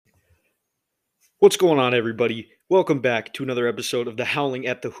What's going on, everybody? Welcome back to another episode of the Howling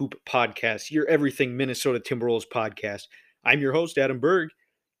at the Hoop podcast, your everything Minnesota Timberwolves podcast. I'm your host, Adam Berg,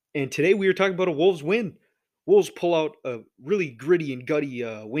 and today we are talking about a Wolves win. Wolves pull out a really gritty and gutty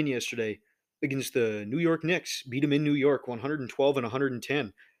win yesterday against the New York Knicks, beat them in New York 112 and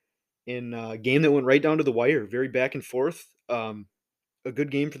 110 in a game that went right down to the wire, very back and forth. A good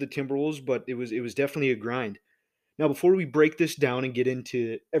game for the Timberwolves, but it was definitely a grind. Now, before we break this down and get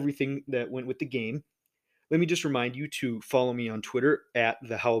into everything that went with the game, let me just remind you to follow me on Twitter at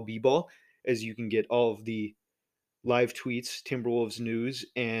the Howl Ball, as you can get all of the live tweets, Timberwolves news,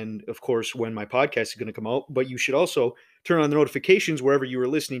 and of course when my podcast is going to come out. But you should also turn on the notifications wherever you are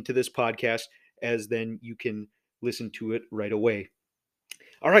listening to this podcast, as then you can listen to it right away.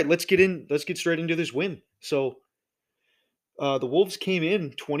 All right, let's get in. Let's get straight into this win. The Wolves came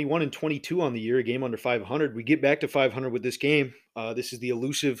in 21 and 22 on the year, a game under 500. We get back to 500 with this game. This is the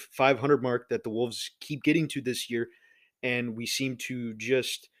elusive 500 mark that the Wolves keep getting to this year, and we seem to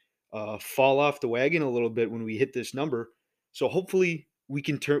just fall off the wagon a little bit when we hit this number. So hopefully we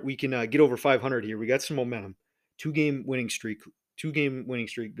can get over 500 here. We got some momentum. Two game winning streak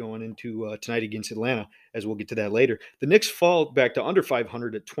going into tonight against Atlanta, as we'll get to that later. The Knicks fall back to under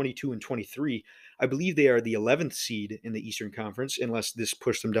 500 at 22 and 23. I believe they are the 11th seed in the Eastern Conference, unless this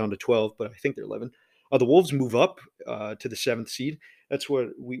pushed them down to 12, but I think they're 11. The Wolves move up to the 7th seed. That's what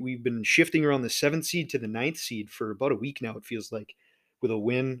we've been shifting around the 7th seed to the 9th seed for about a week now, it feels like, with a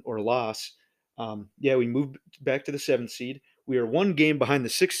win or a loss. We moved back to the 7th seed. We are one game behind the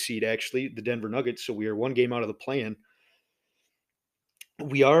 6th seed, actually, the Denver Nuggets, so we are one game out of the play-in.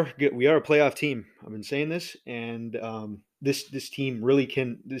 We are a playoff team. I've been saying this, and this team really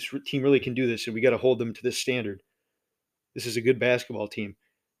can do this, and we got to hold them to this standard. This is a good basketball team.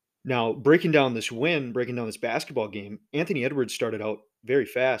 Now, breaking down this basketball game, Anthony Edwards started out very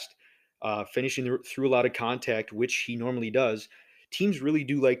fast, finishing through a lot of contact, which he normally does. Teams really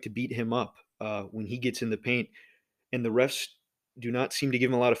do like to beat him up when he gets in the paint, and the refs do not seem to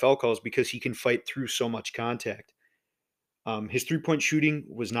give him a lot of foul calls because he can fight through so much contact. His three-point shooting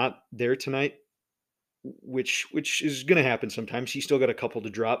was not there tonight, which is going to happen sometimes. He's still got a couple to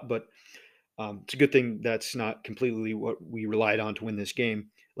drop, but it's a good thing that's not completely what we relied on to win this game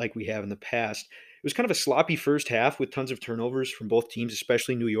like we have in the past. It was kind of a sloppy first half with tons of turnovers from both teams,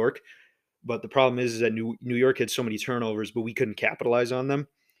 especially New York. But the problem is that New York had so many turnovers, but we couldn't capitalize on them.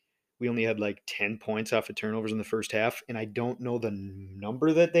 We only had like 10 points off of turnovers in the first half, and I don't know the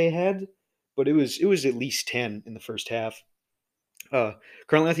number that they had, but it was at least 10 in the first half.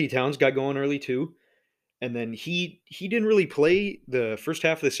 Karl-Anthony Towns got going early too, and then he didn't really play the first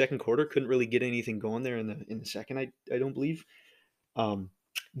half of the second quarter. Couldn't really get anything going there in the second. I don't believe. Um,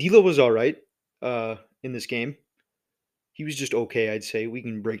 D'Lo was all right in this game. He was just okay, I'd say. We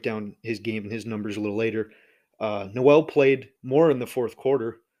can break down his game and his numbers a little later. Noel played more in the fourth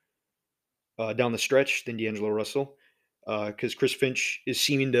quarter down the stretch than D'Angelo Russell because Chris Finch is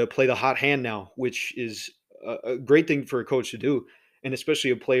seeming to play the hot hand now, which is a great thing for a coach to do, and especially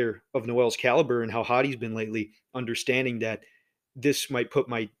a player of Noel's caliber and how hot he's been lately, understanding that this might put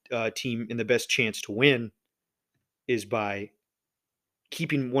my team in the best chance to win is by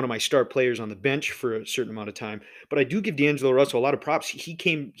keeping one of my star players on the bench for a certain amount of time. But I do give D'Angelo Russell a lot of props. He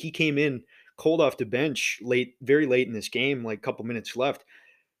came in cold off the bench late, very late in this game, like a couple minutes left.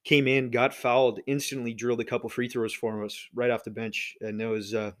 Came in, got fouled, instantly drilled a couple free throws for us right off the bench, and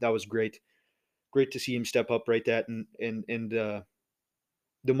that was great. Great to see him step up right that, and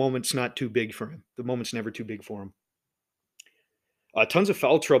the moment's not too big for him. The moment's never too big for him. Tons of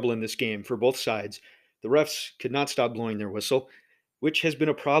foul trouble in this game for both sides. The refs could not stop blowing their whistle, which has been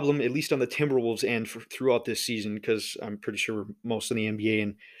a problem, at least on the Timberwolves end throughout this season, because I'm pretty sure most of the NBA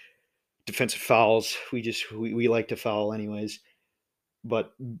and defensive fouls, we like to foul anyways.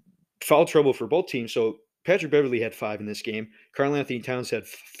 But foul trouble for both teams. So Patrick Beverley had 5 in this game. Karl-Anthony Towns had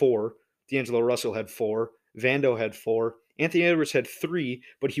 4. D'Angelo Russell had 4. Vando had 4. Anthony Edwards had 3,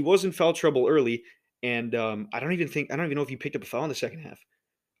 but he was in foul trouble early. And I don't even know if he picked up a foul in the second half.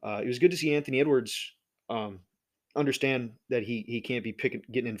 It was good to see Anthony Edwards understand that he can't be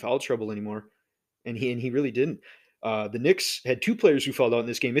getting in foul trouble anymore, and he really didn't. The Knicks had 2 players who fouled out in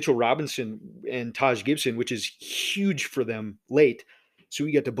this game: Mitchell Robinson and Taj Gibson, which is huge for them late. So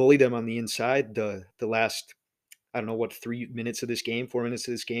we got to bully them on the inside the last, I don't know what, 3 minutes of this game, 4 minutes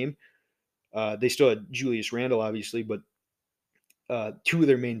of this game. They still had Julius Randle, obviously, but 2 of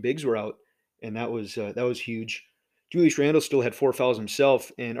their main bigs were out, and that was huge. Julius Randle still had 4 fouls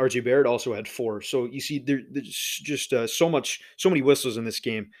himself, and RJ Barrett also had 4. So you see, there's just so many whistles in this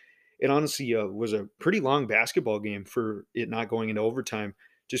game. It honestly was a pretty long basketball game for it not going into overtime,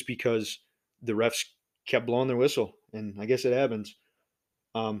 just because the refs kept blowing their whistle, and I guess it happens.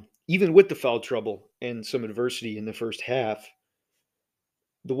 Even with the foul trouble and some adversity in the first half,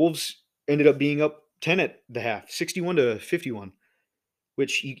 the Wolves ended up being up 10 at the half, 61-51,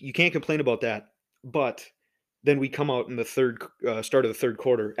 which you can't complain about that. But then we come out in the start of the third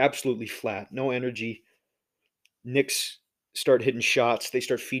quarter, absolutely flat, no energy. Knicks start hitting shots. They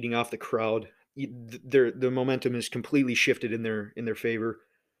start feeding off the crowd. Their momentum is completely shifted in their favor,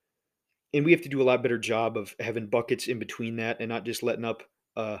 and we have to do a lot better job of having buckets in between that and not just letting up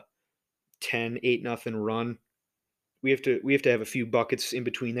a 10-8 nothing run. We have to have a few buckets in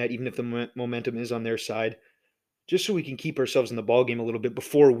between that, even if the momentum is on their side, just so we can keep ourselves in the ball game a little bit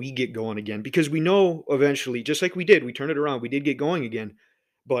before we get going again. Because we know eventually, just like we did, we turned it around. We did get going again,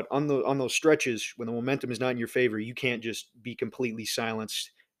 but on those stretches when the momentum is not in your favor, you can't just be completely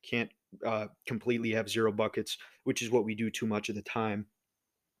silenced. Can't completely have zero buckets, which is what we do too much of the time.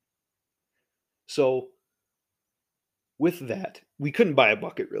 So with that, we couldn't buy a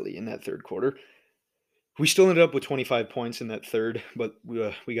bucket really in that third quarter. We still ended up with 25 points in that third, but we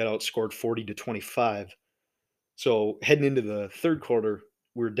got outscored 40-25. So heading into the third quarter,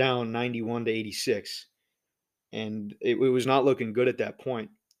 we're down 91-86, and it was not looking good at that point.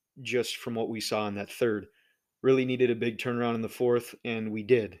 Just from what we saw in that third, really needed a big turnaround in the fourth, and we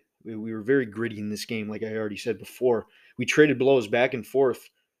did. We were very gritty in this game, like I already said before. We traded blows back and forth.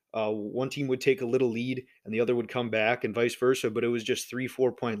 One team would take a little lead, and the other would come back, and vice versa. But it was just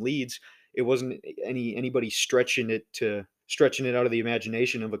 3-4 point leads. It wasn't anybody stretching it out of the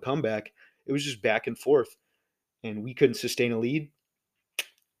imagination of a comeback. It was just back and forth, and we couldn't sustain a lead.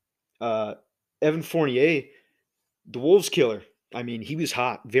 Uh, Evan Fournier, the Wolves killer. I mean, he was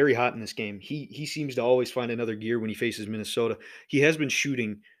hot, very hot in this game. He seems to always find another gear when he faces Minnesota. He has been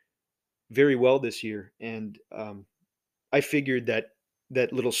shooting very well this year, and I figured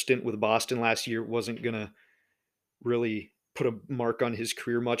that little stint with Boston last year wasn't gonna really put a mark on his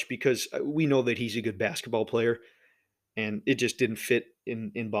career much because we know that he's a good basketball player, and it just didn't fit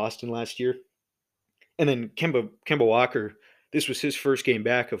in Boston last year. And then Kemba Walker, this was his first game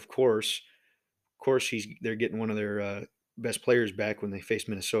back, of course. Of course, they're getting one of their best players back when they face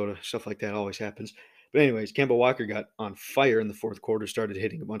Minnesota. Stuff like that always happens. But anyways, Kemba Walker got on fire in the fourth quarter, started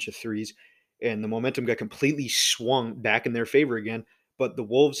hitting a bunch of threes, and the momentum got completely swung back in their favor again. But the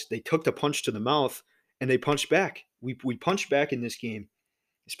Wolves, they took the punch to the mouth and they punched back. We punched back in this game,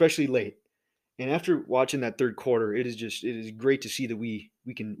 especially late. And after watching that third quarter, it is great to see that we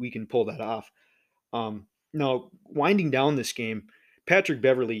can pull that off. Now, winding down this game, Patrick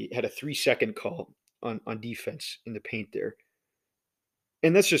Beverly had a 3-second call on defense in the paint there.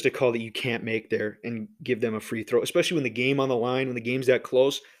 And that's just a call that you can't make there and give them a free throw, especially when the game on the line, when the game's that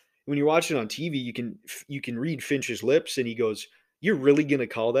close. When you're watching on TV, you can read Finch's lips and he goes, "You're really gonna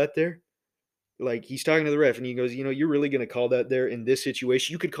call that there?" Like he's talking to the ref and he goes, "You're really gonna call that there in this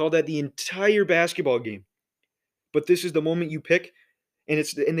situation? You could call that the entire basketball game. But this is the moment you pick, and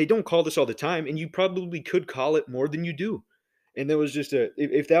they don't call this all the time, and you probably could call it more than you do." And there was just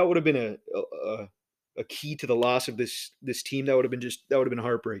if that would have been a key to the loss of this team, that would have been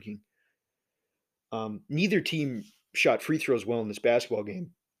heartbreaking. Neither team shot free throws well in this basketball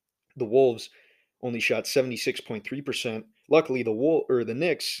game. The Wolves only shot 76.3%. Luckily, the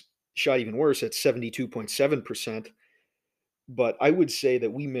Knicks shot even worse at 72.7%. But I would say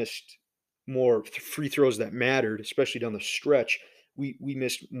that we missed more free throws that mattered, especially down the stretch. We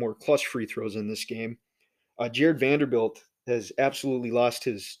missed more clutch free throws in this game. Jared Vanderbilt has absolutely lost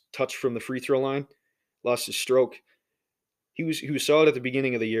his touch from the free throw line, lost his stroke. He was solid at the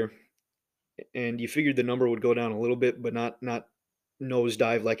beginning of the year, and you figured the number would go down a little bit, but not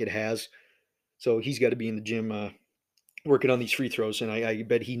nosedive like it has. So he's got to be in the gym working on these free throws, and I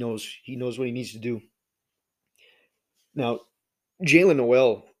bet he knows what he needs to do. Now, Jalen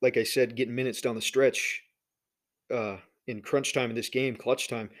Noel, like I said, getting minutes down the stretch in crunch time in this game, clutch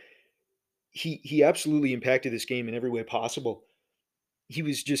time. He absolutely impacted this game in every way possible. He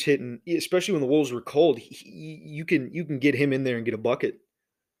was just hitting, especially when the Wolves were cold. You can get him in there and get a bucket.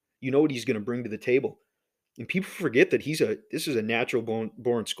 You know what he's going to bring to the table, and people forget that this is a natural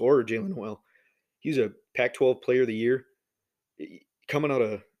born scorer, Jalen Noel. He's a Pac-12 Player of the Year, coming out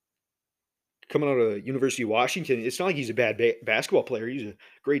of University of Washington. It's not like he's a bad basketball player. He's a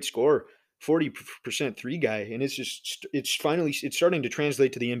great scorer, 40% three guy, and it's starting to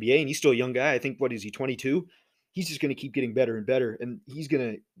translate to the NBA. And he's still a young guy. I think what is he 22? He's just going to keep getting better and better, and he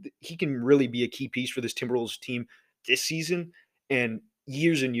can really be a key piece for this Timberwolves team this season and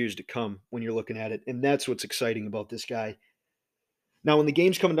years to come when you're looking at it. And that's what's exciting about this guy. Now, when the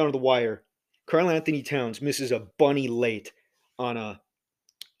game's coming down to the wire, Karl Anthony Towns misses a bunny late on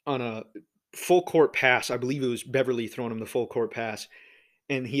a full court pass. I believe it was Beverly throwing him the full court pass,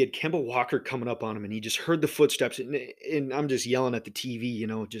 and he had Kemba Walker coming up on him, and he just heard the footsteps, and I'm just yelling at the TV,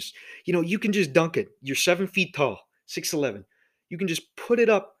 just you can just dunk it. You're 7 feet tall, 6'11". You can just put it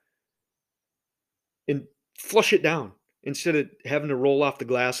up and flush it down instead of having to roll off the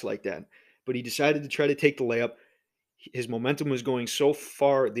glass like that. But he decided to try to take the layup. His momentum was going so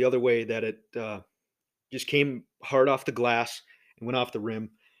far the other way that it just came hard off the glass and went off the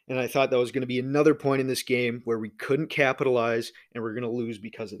rim. And I thought that was going to be another point in this game where we couldn't capitalize and we're going to lose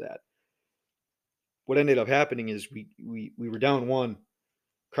because of that. What ended up happening is we were down one.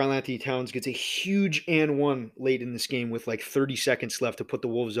 Karl Anthony Towns gets a huge and one late in this game with like 30 seconds left to put the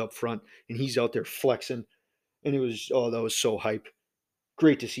Wolves up front, and he's out there flexing. And that was so hype.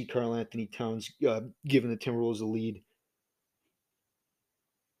 Great to see Karl Anthony Towns giving the Timberwolves the lead.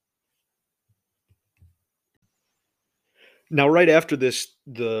 Now, right after this,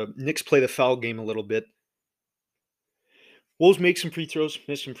 the Knicks play the foul game a little bit. Wolves make some free throws,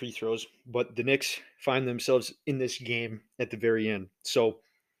 miss some free throws, but the Knicks find themselves in this game at the very end. So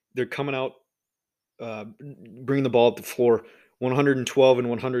they're coming out, bringing the ball up the floor. 112 and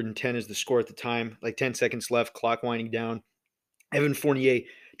 110 is the score at the time. Like 10 seconds left, clock winding down. Evan Fournier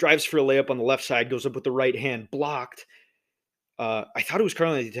drives for a layup on the left side, goes up with the right hand, blocked. I thought it was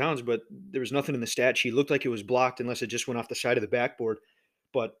Karl Anthony Towns, but there was nothing in the stat sheet. It looked like it was blocked unless it just went off the side of the backboard.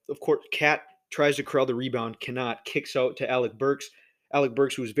 But of course, Cat tries to corral the rebound, cannot, kicks out to Alec Burks. Alec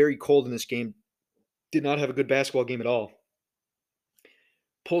Burks, who was very cold in this game, did not have a good basketball game at all.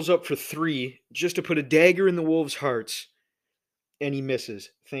 Pulls up for three just to put a dagger in the Wolves' hearts, and he misses.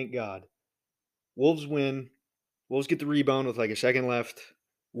 Thank God. Wolves win. Wolves get the rebound with like a second left,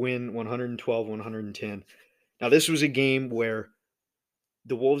 win 112-110. Now, this was a game where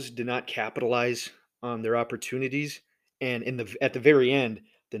the Wolves did not capitalize on their opportunities, and at the very end,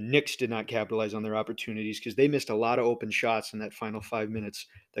 the Knicks did not capitalize on their opportunities because they missed a lot of open shots in that final 5 minutes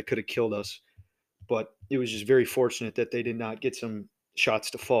that could have killed us. But it was just very fortunate that they did not get some shots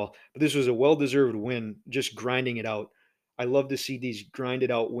to fall. But this was a well-deserved win, just grinding it out. I love to see these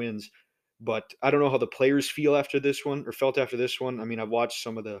grinded out wins, but I don't know how the players feel after this one or felt after this one. I mean, I've watched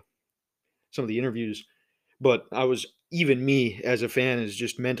some of the interviews, but even me as a fan is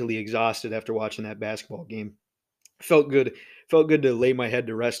just mentally exhausted after watching that basketball game. Felt good. Felt good to lay my head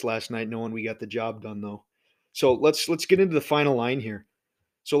to rest last night knowing we got the job done though. So let's get into the final line here.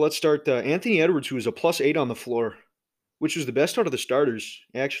 So let's start Anthony Edwards, who was a +8 on the floor, which was the best out of the starters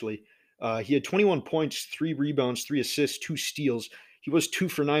actually. He had 21 points, 3 rebounds, 3 assists, 2 steals. He was 2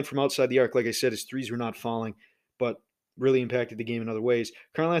 for 9 from outside the arc. Like I said, his threes were not falling, but really impacted the game in other ways.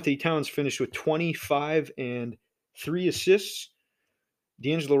 Karl Anthony Towns finished with 25 and 3 assists.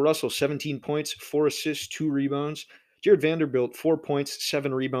 D'Angelo Russell, 17 points, 4 assists, 2 rebounds. Jared Vanderbilt, 4 points,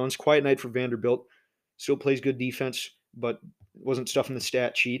 7 rebounds. Quiet night for Vanderbilt. Still plays good defense, but wasn't stuffing the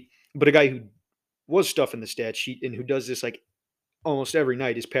stat sheet. But a guy who was stuffing the stat sheet and who does this like almost every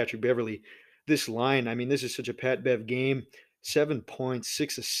night is Patrick Beverly. This line, I mean, this is such a Pat Bev game. 7 points,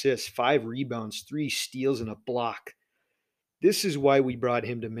 6 assists, 5 rebounds, 3 steals, and a block. This is why we brought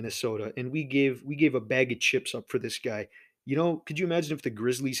him to Minnesota, and we gave a bag of chips up for this guy. Could you imagine if the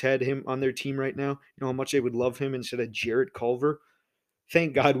Grizzlies had him on their team right now? You know how much they would love him instead of Jarrett Culver?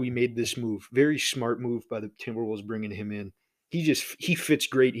 Thank God we made this move. Very smart move by the Timberwolves bringing him in. He fits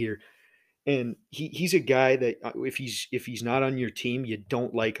great here. And he's a guy that if he's not on your team, you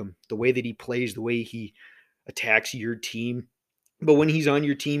don't like him. The way that he plays, the way he attacks your team. But when he's on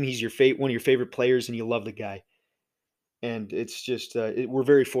your team, he's one of your favorite players, and you love the guy. And it's just we're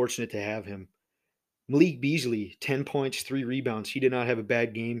very fortunate to have him. Malik Beasley, 10 points, 3 rebounds. He did not have a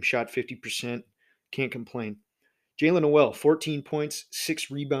bad game. Shot 50%. Can't complain. Jalen Noel, 14 points,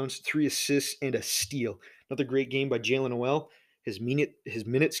 6 rebounds, 3 assists, and a steal. Another great game by Jalen Noel. His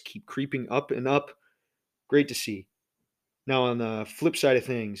minutes keep creeping up and up. Great to see. Now, on the flip side of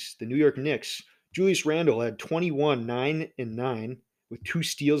things, the New York Knicks, Julius Randle had 21, 9, and 9 with 2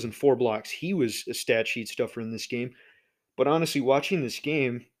 steals and 4 blocks. He was a stat sheet stuffer in this game. But honestly, watching this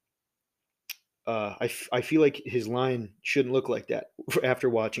game, I feel like his line shouldn't look like that after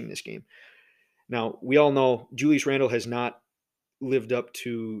watching this game. Now, we all know Julius Randle has not lived up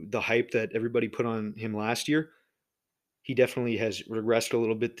to the hype that everybody put on him last year. He definitely has regressed a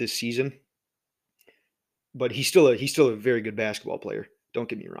little bit this season, but he's still a very good basketball player. Don't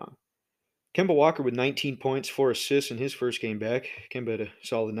get me wrong. Kemba Walker with 19 points, 4 assists in his first game back. Kemba had a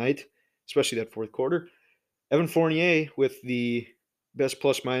solid night, especially that fourth quarter. Evan Fournier with the best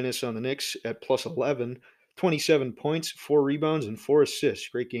plus minus on the Knicks at +11, 27 points, 4 rebounds, and 4 assists.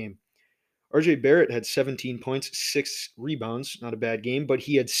 Great game. RJ Barrett had 17 points, 6 rebounds, not a bad game, but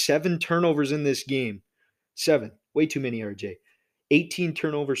he had 7 turnovers in this game. 7, way too many, RJ. 18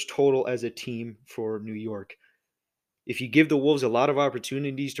 turnovers total as a team for New York. If you give the Wolves a lot of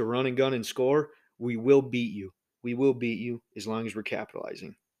opportunities to run and gun and score, we will beat you. We will beat you as long as we're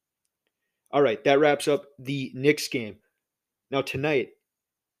capitalizing. All right, that wraps up the Knicks game. Now, tonight,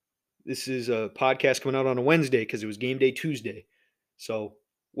 this is a podcast coming out on a Wednesday because it was game day Tuesday. So,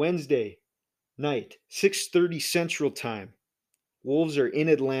 Wednesday night, 6:30 Central Time. Wolves are in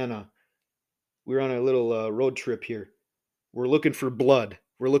Atlanta. We're on a little road trip here. We're looking for blood.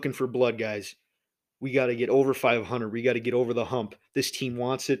 We're looking for blood, guys. We got to get over 500. We got to get over the hump. This team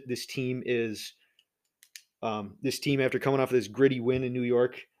wants it. This team, after coming off of this gritty win in New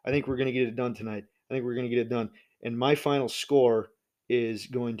York, I think we're going to get it done tonight. I think we're going to get it done. And my final score is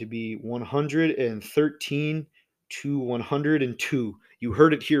going to be 113 to 102. You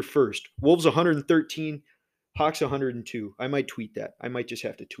heard it here first. Wolves 113, Hawks 102. I might tweet that. I might just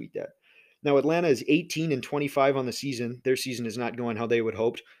have to tweet that. Now, Atlanta is 18 and 25 on the season. Their season is not going how they would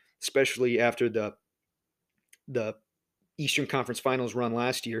hoped, especially after the Eastern Conference Finals run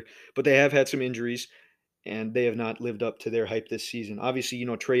last year. But they have had some injuries, and they have not lived up to their hype this season. Obviously,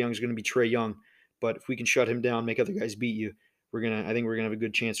 Trae Young is going to be Trae Young, but if we can shut him down, make other guys beat you, I think we're gonna have a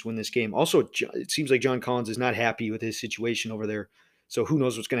good chance to win this game. Also, it seems like John Collins is not happy with his situation over there, so who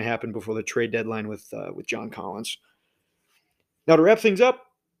knows what's going to happen before the trade deadline with John Collins. Now, to wrap things up,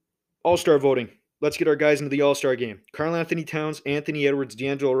 All-Star voting. Let's get our guys into the All-Star game. Karl-Anthony Towns, Anthony Edwards,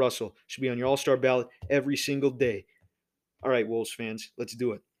 D'Angelo Russell should be on your All-Star ballot every single day. All right, Wolves fans, let's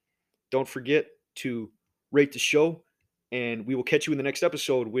do it. Don't forget to rate the show, and we will catch you in the next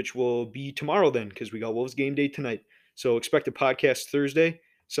episode, which will be tomorrow then, because we got Wolves game day tonight. So expect a podcast Thursday,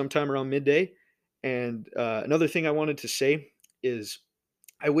 sometime around midday. And another thing I wanted to say is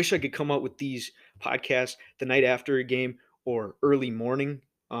I wish I could come out with these podcasts the night after a game or early morning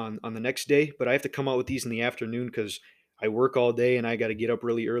on the next day, but I have to come out with these in the afternoon because I work all day and I got to get up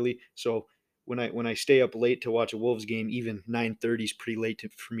really early. So when I stay up late to watch a Wolves game, even 9:30 is pretty late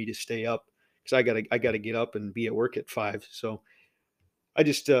for me to stay up because I gotta get up and be at work at 5. So I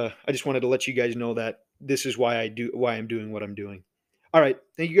just wanted to let you guys know that this is why I'm doing what I'm doing. All right,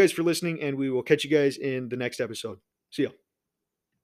 thank you guys for listening, and we will catch you guys in the next episode. See ya.